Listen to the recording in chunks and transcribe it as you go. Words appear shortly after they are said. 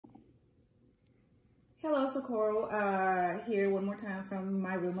Hello, Socorro, here one more time from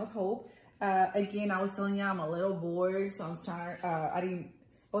my room of hope. Again, I was telling you I'm a little bored, so I was trying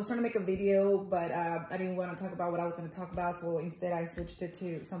to make a video, but I didn't want to talk about what I was going to talk about, so instead I switched it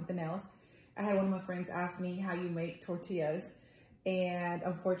to something else. I had one of my friends ask me how you make tortillas, and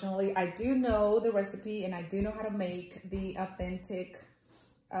unfortunately I do know the recipe and I do know how to make the authentic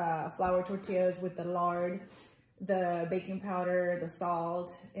flour tortillas with the lard, the baking powder, the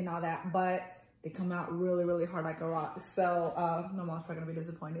salt, and all that, but they come out really, really hard like a rock. So my mom's probably gonna be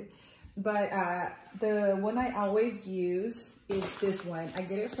disappointed. But the one I always use is this one. I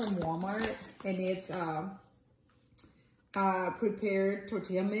get it from Walmart, and it's prepared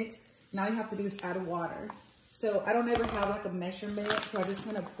tortilla mix. Now you have to do is add water. So I don't ever have like a measurement, so I just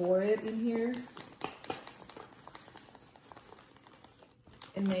kind of pour it in here.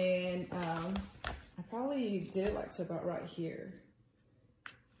 And then I probably did it like to about right here.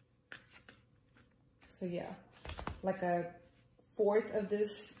 So yeah, like a fourth of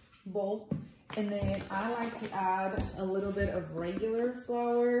this bowl. And then I like to add a little bit of regular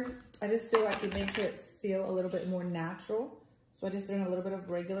flour. I just feel like it makes it feel a little bit more natural. So I just throw in a little bit of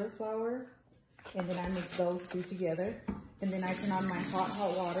regular flour, and then I mix those two together. And then I turn on my hot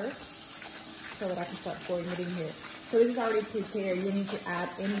water so that I can start pouring it in here. So this is already prepared. You don't need to add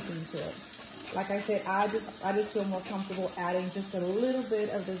anything to it. Like I said, I just feel more comfortable adding just a little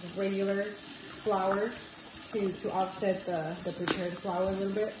bit of this regular flour to offset the prepared flour a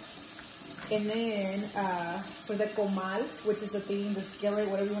little bit. And then for the comal, which is the thing, the skillet,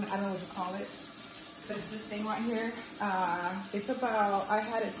 whatever you want, I don't know what you call it, but it's this thing right here. It's about, I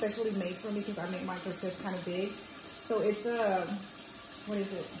had it specially made for me because I made my tortillas kind of big. So it's what is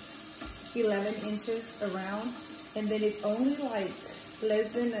it, 11 inches around, and then it's only like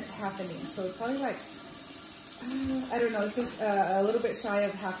less than half an inch. So it's probably like, I don't know, it's just a little bit shy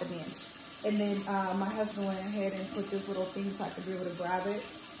of half an inch. And then my husband went ahead and put this little thing so I could be able to grab it.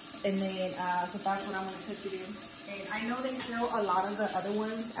 And then, so that's what I'm gonna cook it in. And I know they sell a lot of the other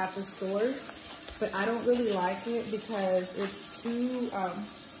ones at the stores, but I don't really like it because it's too,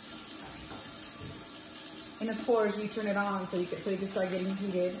 and of course you turn it on so you can start getting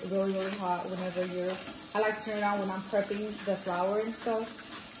heated really, really hot whenever I like to turn it on when I'm prepping the flour and stuff,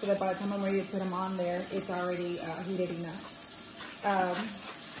 so that by the time I'm ready to put them on there, it's already heated enough.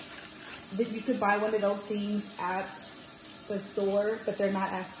 You could buy one of those things at the store, but they're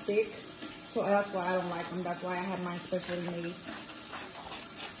not as thick. So that's why I don't like them. That's why I have mine specially made.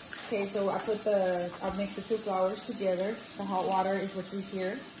 Okay, so I'll mix the two flours together. The hot water is what you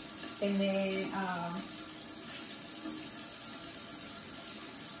hear. And then,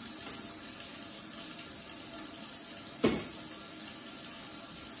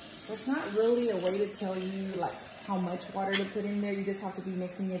 it's not really a way to tell you like how much water to put in there. You just have to be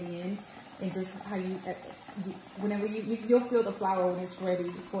mixing it in. And just how whenever you'll feel the flour when it's ready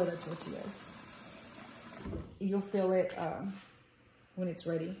for the tortilla. You'll feel it when it's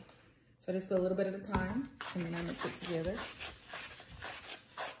ready. So I just put a little bit at a time, and then I mix it together.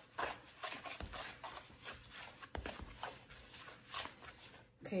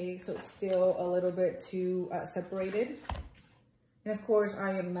 Okay, so it's still a little bit too separated. And of course,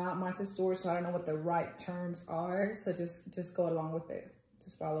 I am not Martha Stewart, so I don't know what the right terms are. So just go along with it.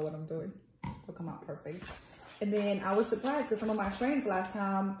 Just follow what I'm doing. It'll come out perfect. And then I was surprised because some of my friends last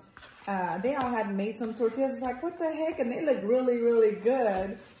time, they all had made some tortillas. It's like, what the heck? And they look really, really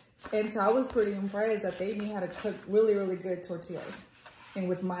good. And so I was pretty impressed that they knew how to cook really, really good tortillas. And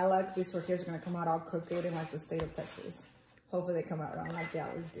with my luck, these tortillas are going to come out all crooked in like the state of Texas. Hopefully they come out round like they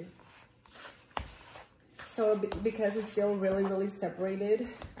always do. So because it's still really, really separated,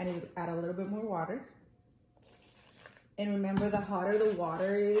 I need to add a little bit more water. And remember, the hotter the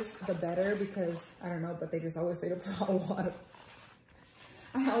water is, the better, because I don't know, but they just always say to put hot water.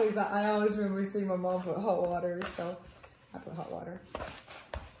 I always remember seeing my mom put hot water, so I put hot water.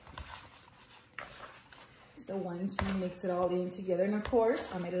 So once you mix it all in together, and of course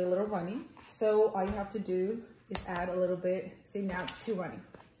I made it a little runny, so all you have to do is add a little bit. See, now it's too runny.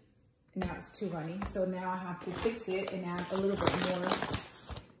 Now it's too runny, so now I have to fix it and add a little bit more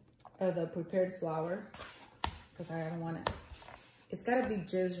of the prepared flour. Because I don't want it. It's got to be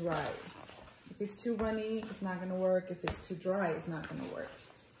just right. If it's too runny, it's not going to work. If it's too dry, it's not going to work.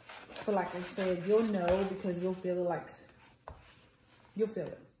 But like I said, you'll know because you'll feel it like, you'll feel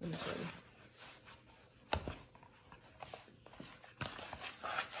it when it's ready.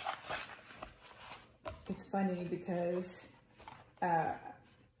 It's funny because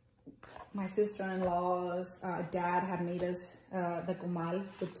my sister-in-law's dad had made us the comal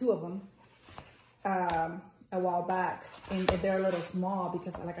with two of them. a while back, and they're a little small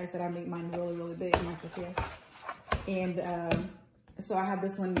because, like I said, I make mine really, really big, my tortillas. And so I had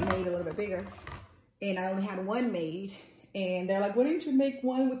this one made a little bit bigger, and I only had one made. And they're like, why didn't you make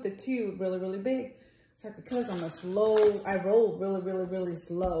one with the two really, really big? It's like, because I roll really, really, really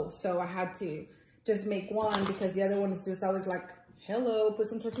slow. So I had to just make one because the other one is just always like, hello, put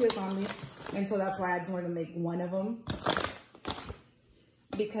some tortillas on me. And so that's why I just wanted to make one of them,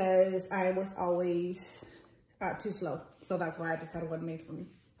 because I was always too slow. So that's why I just had one made for me.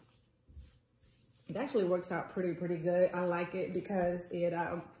 It actually works out pretty good. I like it because it,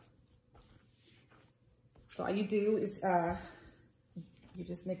 so all you do is, you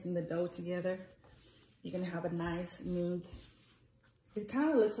just mixing the dough together. You're gonna have a nice, smooth, it kind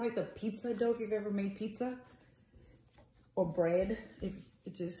of looks like the pizza dough if you've ever made pizza or bread. It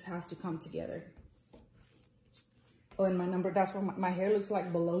just has to come together. Oh, and that's why my hair looks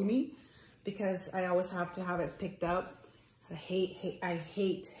like bologna, because I always have to have it picked up. I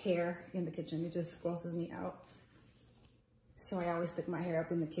hate hair in the kitchen. It just grosses me out. So I always pick my hair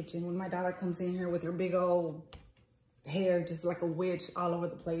up in the kitchen. When my daughter comes in here with her big old hair, just like a witch all over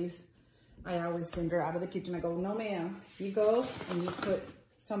the place, I always send her out of the kitchen. I go, no ma'am, you go and you put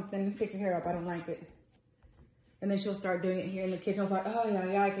something, pick your hair up. I don't like it. And then she'll start doing it here in the kitchen. I was like, oh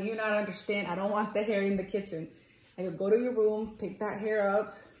yeah, can you not understand? I don't want the hair in the kitchen. I go to your room, pick that hair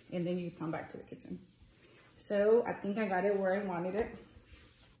up, and then you come back to the kitchen. So I think I got it where I wanted it.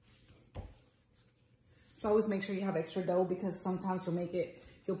 So always make sure you have extra dough, because sometimes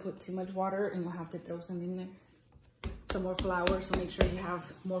you'll put too much water and you'll have to throw some in there. Some more flour, so make sure you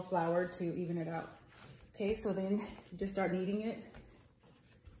have more flour to even it out. Okay, so then you just start kneading it.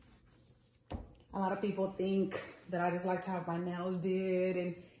 A lot of people think that I just like to have my nails did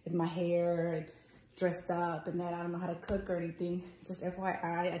and my hair and dressed up, and that I don't know how to cook or anything. Just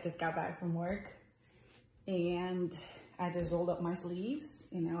FYI, I just got back from work and I just rolled up my sleeves,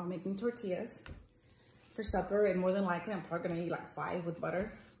 and now I'm making tortillas for supper, and more than likely I'm probably gonna eat like 5 with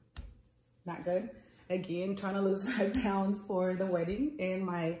butter. Not good. Again, trying to lose 5 pounds for the wedding and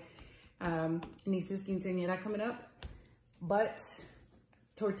my niece's quinceañera coming up. But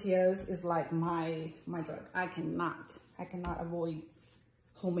tortillas is like my drug. I cannot avoid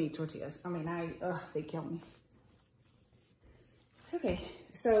homemade tortillas. I mean, they kill me. Okay,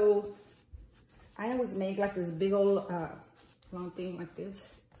 so I always make like this big old long thing like this.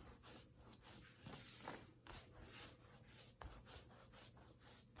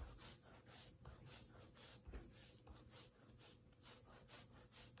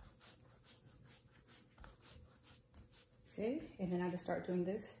 Okay, and then I just start doing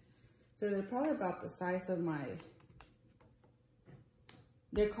this. So they're probably about the size of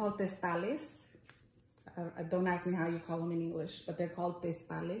they're called testales. Don't ask me how you call them in English, but they're called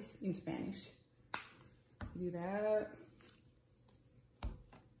testales in Spanish. Do that.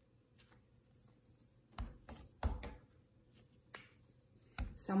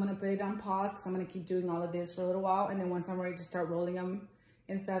 So I'm gonna put it on pause because I'm gonna keep doing all of this for a little while, and then once I'm ready to start rolling them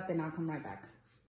and stuff, then I'll come right back.